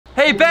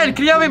Hey, Ben,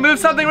 can you help me move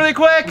something really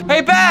quick?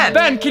 Hey, Ben!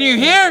 Ben, can you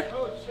hear?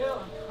 Oh,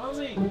 chill, I'm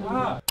coming.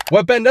 Ah.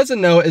 What Ben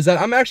doesn't know is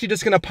that I'm actually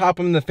just gonna pop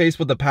him in the face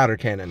with the powder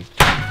cannon.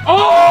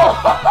 Oh!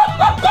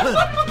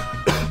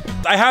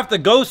 I have to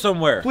go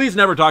somewhere. Please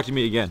never talk to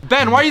me again.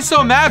 Ben, why are you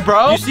so mad,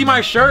 bro? You see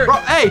my shirt? Bro,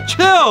 hey,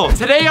 chill!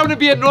 Today I'm gonna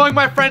be annoying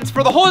my friends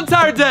for the whole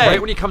entire day.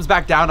 Right when he comes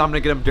back down, I'm gonna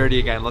get him dirty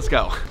again. Let's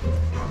go.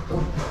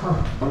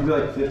 I'm gonna be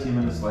like 15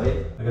 minutes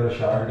late. I got a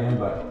shower again,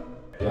 but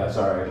yeah,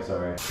 sorry.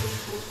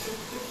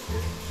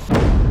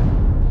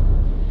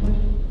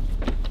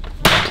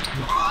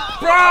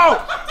 Bro!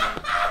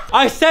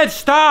 I said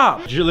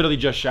stop! You literally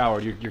just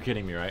showered. You're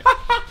kidding me, right?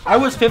 I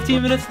was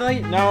 15 minutes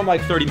late. Now I'm like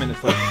 30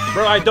 minutes late.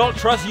 Bro, I don't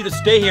trust you to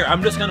stay here.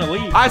 I'm just gonna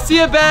leave. I see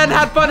you, Ben.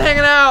 Had fun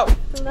hanging out.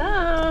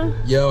 Hello.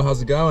 Yo,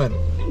 how's it going?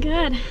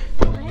 Good.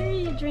 Why are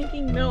you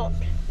drinking milk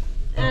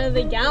out of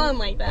the gallon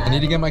like that? I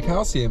need to get my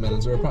calcium in.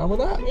 Is there a problem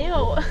with that?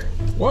 Ew.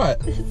 What?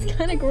 It's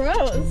kind of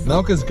gross.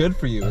 Milk is good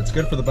for you. It's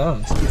good for the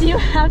bones. Do you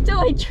have to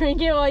like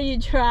drink it while you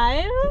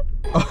drive?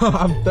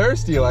 I'm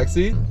thirsty,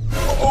 Lexi.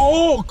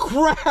 Oh,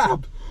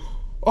 crap!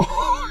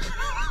 Oh.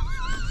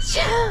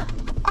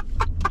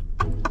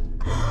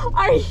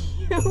 Are you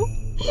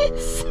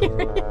serious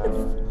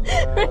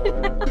right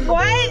now?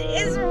 What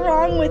is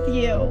wrong with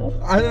you?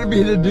 I didn't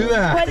mean to do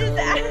that. What is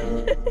that?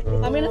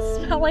 I'm gonna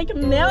smell like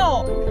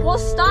milk. Well,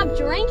 stop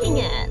drinking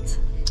it.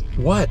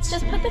 What?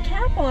 Just put the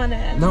cap on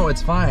it. No,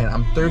 it's fine.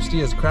 I'm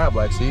thirsty as crap,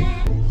 Lexi.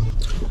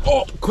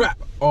 Oh, crap.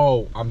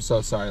 Oh, I'm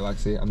so sorry,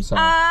 Lexi. I'm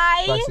sorry.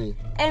 Lexi.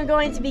 I'm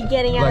going to be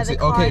getting out of the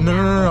car. Okay,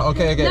 no.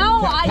 Okay.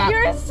 No,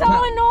 you're so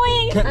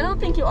annoying. I don't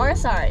think you are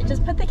sorry.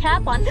 Just put the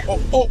cap on. And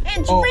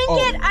drink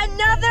it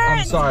another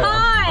I'm sorry.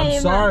 time.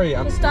 I'm sorry.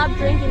 Stop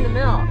drinking the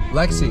milk.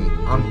 Lexi,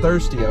 I'm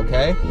thirsty,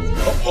 okay?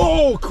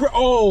 Oh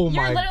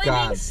my God. You're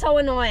literally being so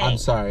annoying. I'm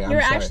sorry.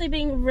 You're actually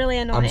being really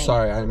annoying. I'm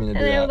sorry. I didn't mean to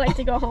do that. And I would like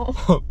to go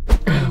home.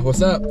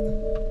 What's up?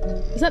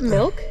 Is that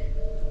milk?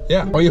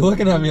 Yeah. Why are you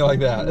looking at me like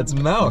that? It's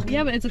milk.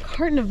 Yeah, but it's a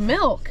carton of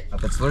milk.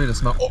 That's literally the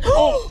smell.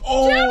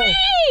 Jeremy!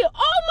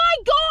 Oh my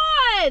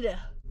God!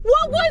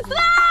 What was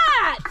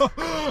that?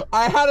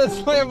 I had to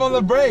slam on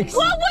the brakes.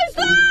 What was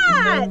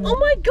that? Oh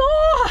my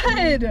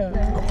God!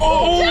 Jeremy!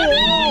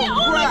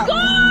 Oh my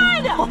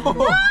God! No!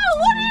 What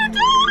are you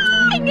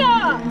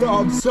doing? No,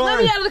 I'm sorry.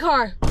 Let me out of the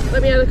car.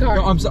 Let me out of the car.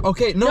 No, I'm sorry.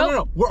 Okay,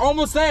 no. We're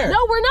almost there. No,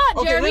 we're not,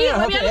 Okay, Jeremy. no,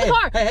 Let me out of the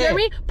car. Hey.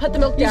 Jeremy, put the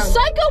milk down. You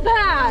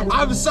psychopath!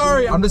 I'm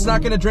sorry. I'm just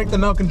not gonna drink the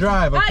milk and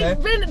drive, okay?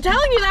 I've been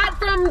telling you that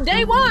from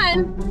day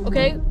one.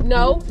 Okay,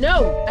 no.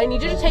 I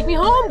need you to take me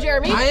home,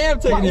 Jeremy. I am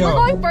taking you home.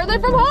 We're going further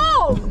from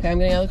home. Okay, I'm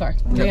getting out of the car.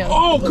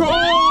 Oh,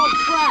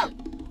 crap!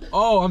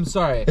 Oh, I'm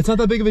sorry. It's not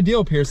that big of a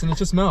deal, Pierson. It's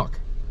just milk.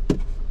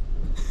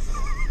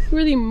 You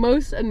are the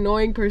most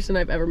annoying person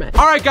I've ever met.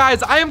 All right,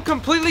 guys, I am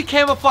completely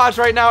camouflaged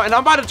right now, and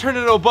I'm about to turn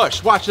into a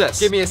bush. Watch this.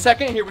 Give me a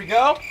second. Here we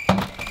go.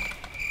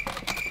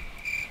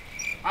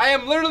 I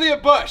am literally a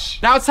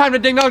bush. Now it's time to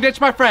ding dong ditch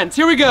my friends.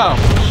 Here we go.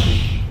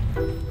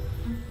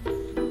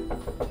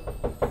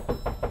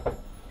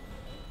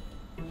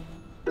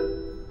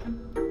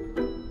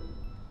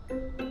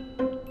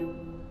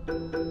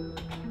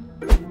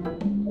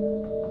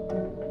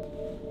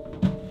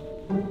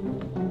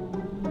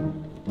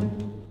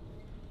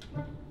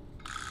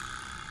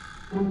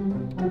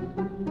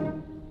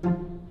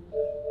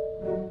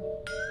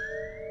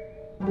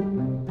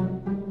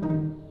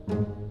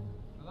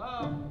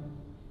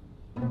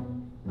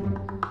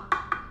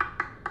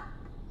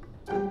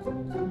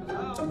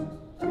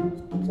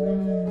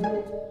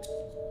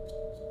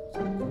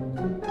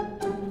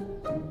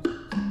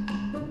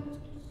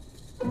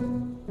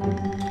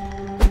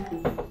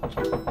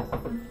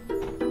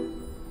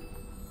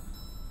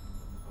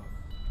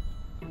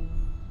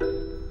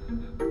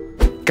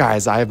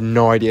 Guys, I have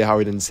no idea how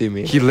he didn't see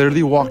me. He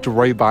literally walked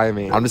right by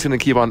me. I'm just gonna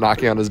keep on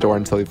knocking on his door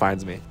until he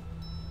finds me.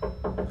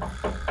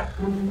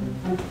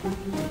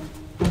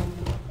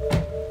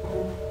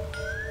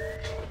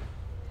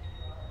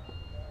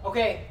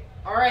 Okay,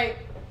 all right.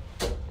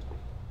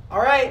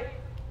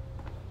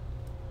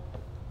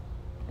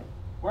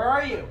 Where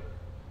are you?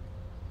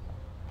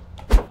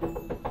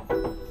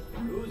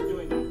 Who's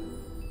doing that?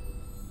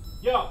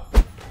 Yo!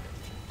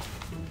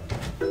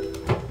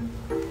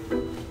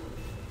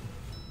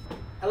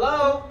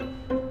 Hello?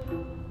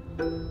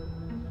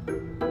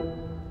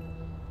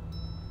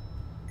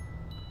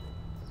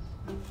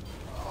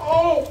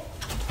 Oh!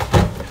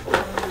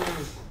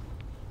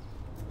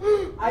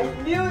 I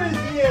knew it was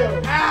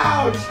you!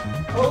 Ouch!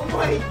 Oh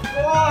my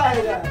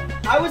God!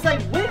 I was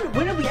like,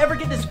 when did we ever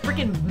get this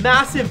freaking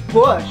massive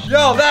bush?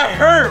 Yo, that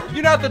hurt!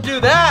 You don't have to do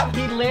that!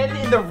 He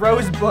landed in the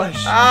rose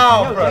bush.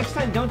 Ow, Yo, bro. next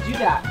time, don't do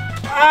that.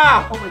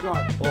 Ah! Oh my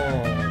God.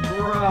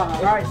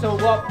 All right, so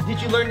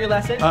did you learn your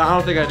lesson? I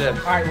don't think I did.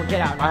 All right, well,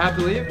 get out. I have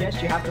to leave?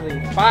 Yes, you have to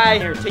leave. Bye.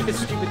 Here, take this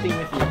stupid thing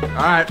with you. All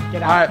right.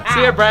 Get All out. right.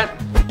 See ya, Brent.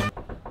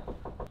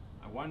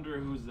 I wonder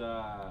who's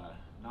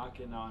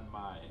knocking on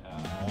my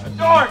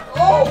Door!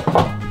 Oh!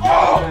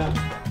 Oh!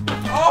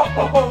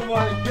 Oh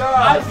my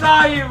God! I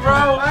saw you,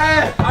 bro!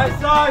 Hey! I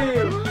saw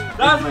you!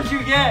 That's what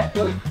you get.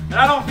 And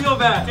I don't feel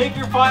bad. Take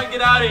your pot and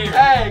get out of here.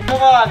 Hey,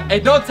 come on. Hey,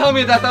 don't tell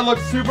me that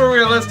looks super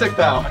realistic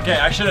though. Okay,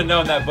 I should have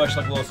known that bush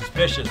looked a little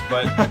suspicious,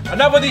 but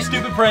enough with these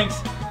stupid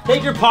pranks.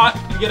 Take your pot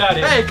and get out of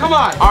here. Hey, come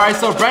on. All right,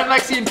 so Brent,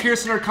 Lexi, and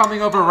Pierson are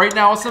coming over right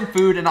now with some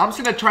food, and I'm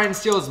just gonna try and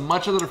steal as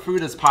much of their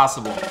food as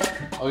possible.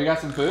 Oh, you got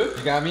some food?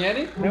 You got me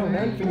any? No,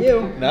 none for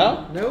you.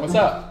 No? No. What's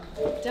up?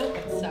 Don't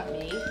upset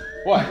me.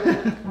 What? I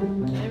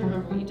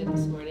remember what you did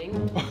this morning.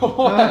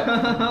 What? This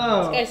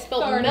guy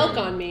spilled milk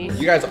on me.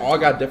 You guys all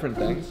got different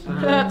things.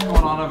 What's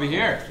going on over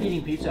here?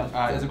 Eating pizza.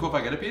 Is it cool if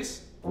I get a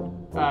piece?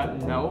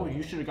 No,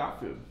 you should have got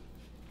food.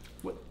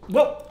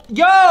 Whoa!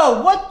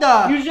 Yo, what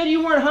the? You said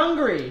you weren't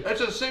hungry.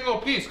 It's a single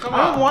piece, come I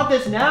on. don't want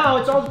this now.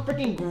 It's all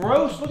freaking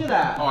gross. Look at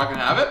that. Oh, I can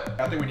have it?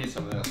 I think we need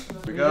some of this. Here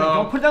we go.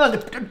 Don't put that on the...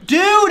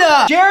 Dude!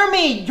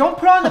 Jeremy, don't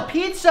put it on the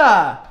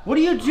pizza. What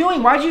are you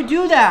doing? Why'd you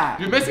do that?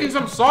 You're missing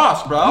some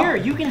sauce, bro. Here,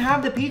 you can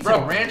have the pizza.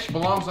 Bro, ranch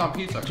belongs on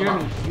pizza. Come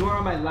Jeremy, on. you are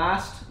on my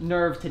last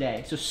nerve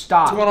today, so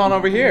stop. What's going on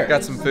over here?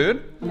 Got some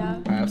food?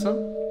 Yeah. I have some?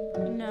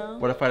 No.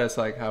 What if I just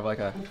like have like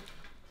a...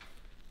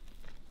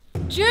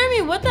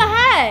 Jeremy, what the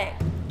heck?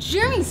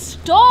 Jeremy,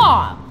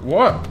 stop!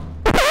 What?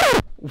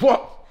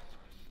 What?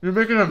 You're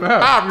making a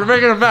mess. Stop, you're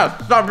making a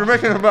mess. Stop, you're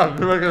making a mess.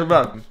 You're making a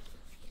mess.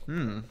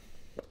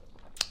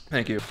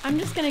 Thank you. I'm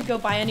just gonna go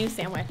buy a new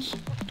sandwich.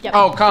 Yep.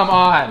 Oh, come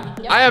on.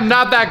 Yep. I am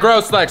not that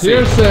gross, Lexi.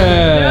 Pierson!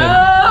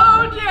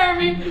 No,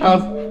 Jeremy!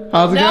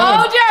 How's it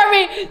No, going?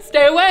 Jeremy!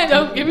 Stay away,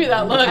 don't give me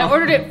that look. I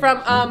ordered it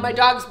from my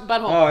dog's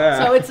butthole. Oh,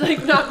 yeah. So it's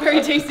like not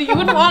very tasty. You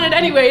wouldn't want it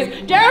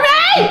anyways.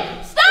 Jeremy!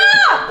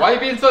 Stop! Why are you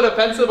being so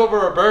defensive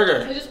over a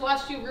burger? I just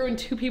watched you ruin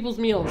 2 people's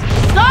meals.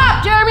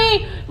 Stop,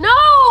 Jeremy!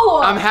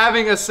 No! I'm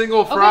having a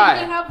single Okay, fry.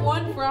 you can have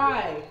 1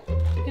 fry.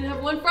 You can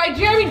have 1 fry.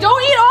 Jeremy,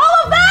 don't eat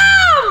all of them!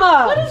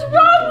 What is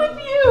wrong with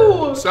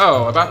you?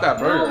 So, about that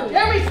burger.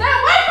 Jeremy, stay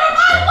away from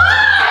my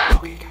lunch!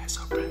 Okay guys,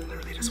 so Brent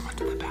literally just went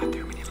to the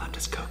bathroom and he left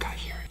his Coke out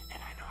here. And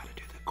I know how to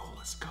do the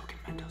coolest Coke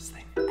and Mentos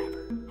thing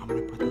ever. I'm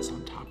gonna put this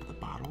on top of the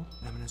bottle,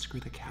 and I'm gonna screw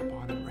the cap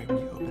on, and right when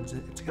he opens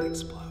it, it's gonna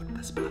explode.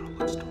 This bottle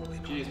looks totally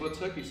normal. Jeez, what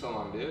took you so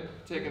long, dude?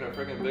 Taking a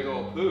freaking big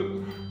old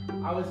poop.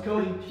 I was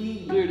going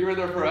pee. Dude, you were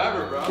there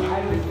forever, bro.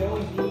 I was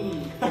going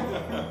pee.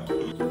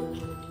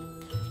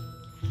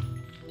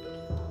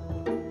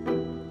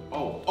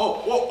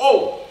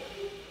 Oh!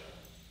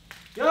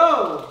 Yo,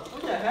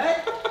 what the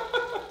heck?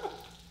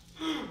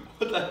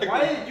 What the heck? Why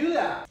did you do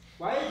that?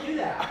 Why did you do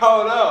that? I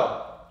don't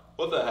know.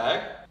 What the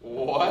heck?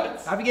 What?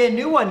 I have to get a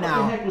new one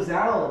now. What the heck was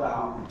that all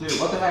about? Dude,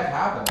 what the heck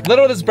happened?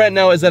 Little does Brent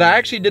know is that I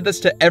actually did this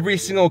to every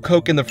single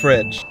Coke in the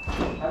fridge.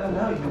 I don't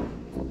know. You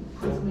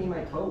put something in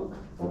my Coke.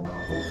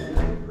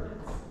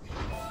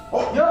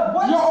 Oh, yo,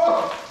 what?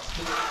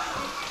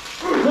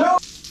 Yo!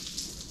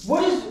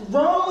 What is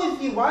wrong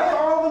with you? Why are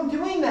all of them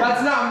doing that?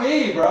 That's not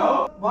me,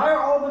 bro. Why are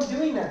all of them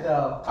doing that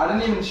though? I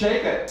didn't even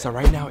shake it. So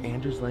right now,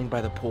 Andrew's laying by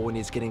the pool and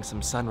he's getting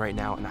some sun right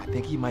now, and I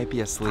think he might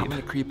be asleep. I'm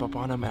gonna creep up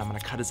on him and I'm gonna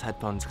cut his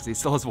headphones because he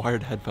still has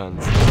wired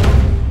headphones.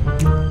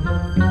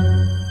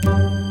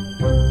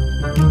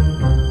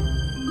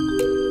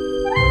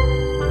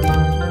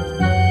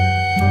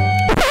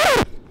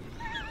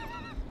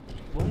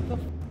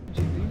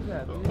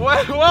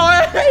 What?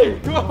 Whoa, hey!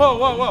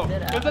 Whoa.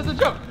 This is a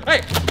joke.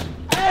 Hey!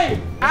 Hey!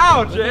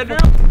 Ouch, Andrew!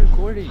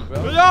 Recording,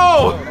 bro.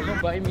 Yo! Are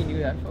you buying me new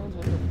headphones?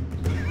 What the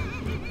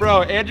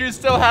Bro, Andrew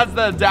still has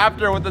the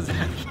adapter with his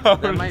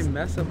headphones. That might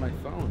mess up my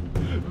phone.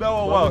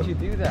 No, it Why won't. would you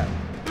do that?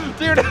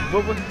 Dude!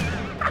 What would...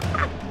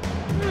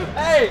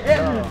 Hey!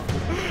 Andrew!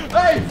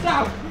 Hey,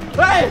 stop!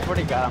 Hey! I swear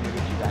to God, I'm gonna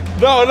get you back.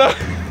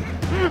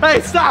 No!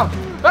 Hey, stop!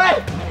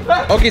 Hey!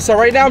 Okay, so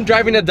right now I'm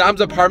driving to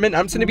Dom's apartment.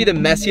 I'm just gonna be the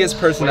messiest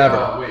person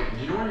ever. Wait, do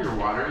you know where your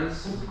water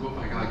is? Is it cool if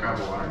I can like grab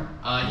the water?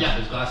 Yeah,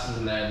 there's glasses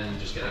in there, and then you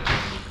just get it.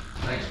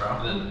 Thanks, bro.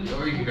 And then,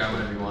 or you can grab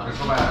whatever you want. There's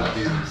somebody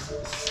else,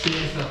 dude.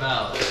 Spitting stuff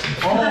out.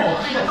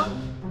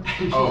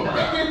 Oh,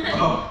 crap.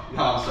 Oh,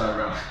 no, I'm sorry,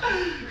 bro.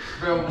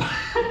 Bro,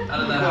 how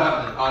did that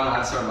happen? Oh, no,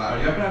 that's so loud. Do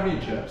you happen to have any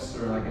chips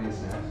or like any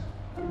snacks?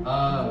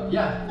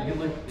 Yeah, you can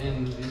look in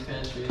these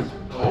pantries.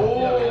 Oh!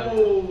 Yeah, we have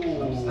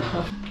some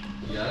stuff.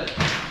 You got it?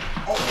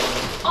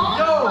 Oh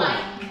my!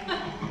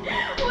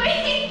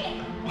 Wait!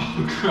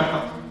 Oh,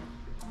 crap.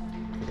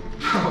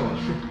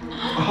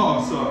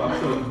 I'm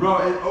so, bro,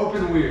 it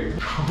opened weird.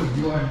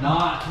 You are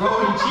not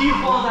throwing cheese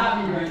balls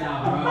at me right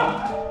now,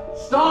 bro.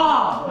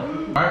 Stop!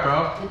 Alright, bro.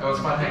 It was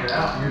fun hanging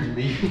out. You're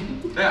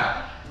leaving?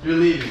 Yeah. You're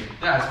leaving?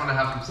 Yeah, I just want to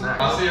have some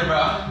snacks. I'll see you,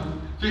 bro.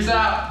 Peace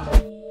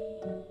out.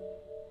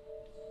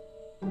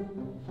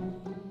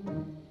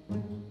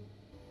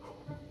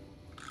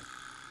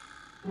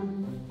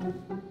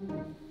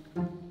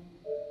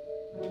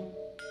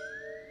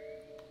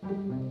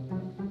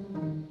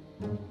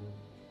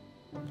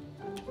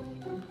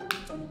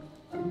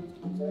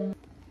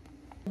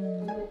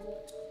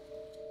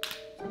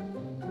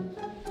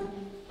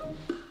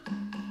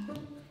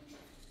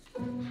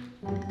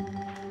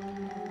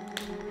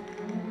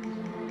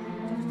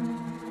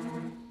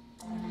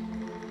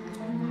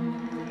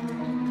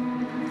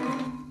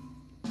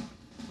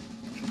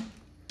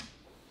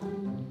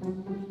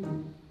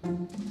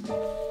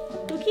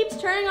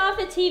 keeps turning off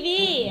the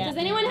TV? Does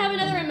anyone have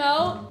another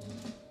remote?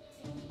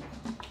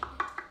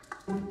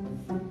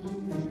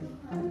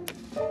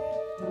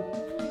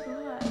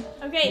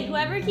 Okay,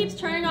 whoever keeps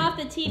turning off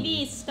the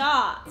TV,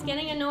 stop. It's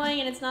getting annoying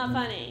and it's not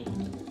funny.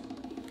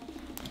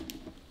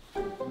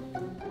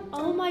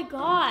 Oh my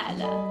god.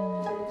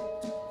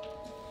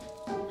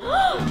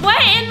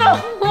 What in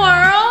the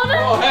world?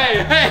 Oh,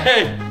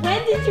 hey.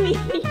 When did you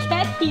even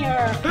get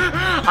here?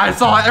 I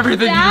saw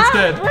everything you just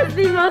did. That was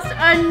the most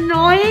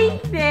annoying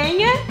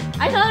thing.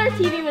 I thought our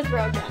TV was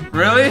broken.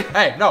 Really?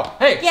 Hey, no.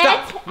 Hey,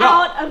 Get stop. No.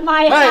 out of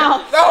my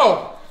house.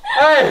 No.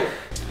 Hey.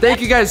 Thank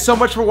you guys so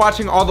much for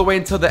watching all the way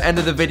until the end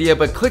of the video,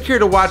 but click here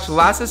to watch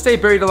Last to Stay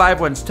Buried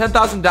Alive wins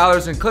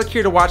 $10,000 and click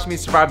here to watch me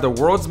survive the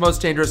world's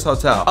most dangerous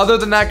hotel. Other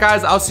than that,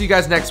 guys, I'll see you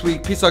guys next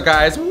week. Peace out,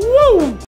 guys. Woo!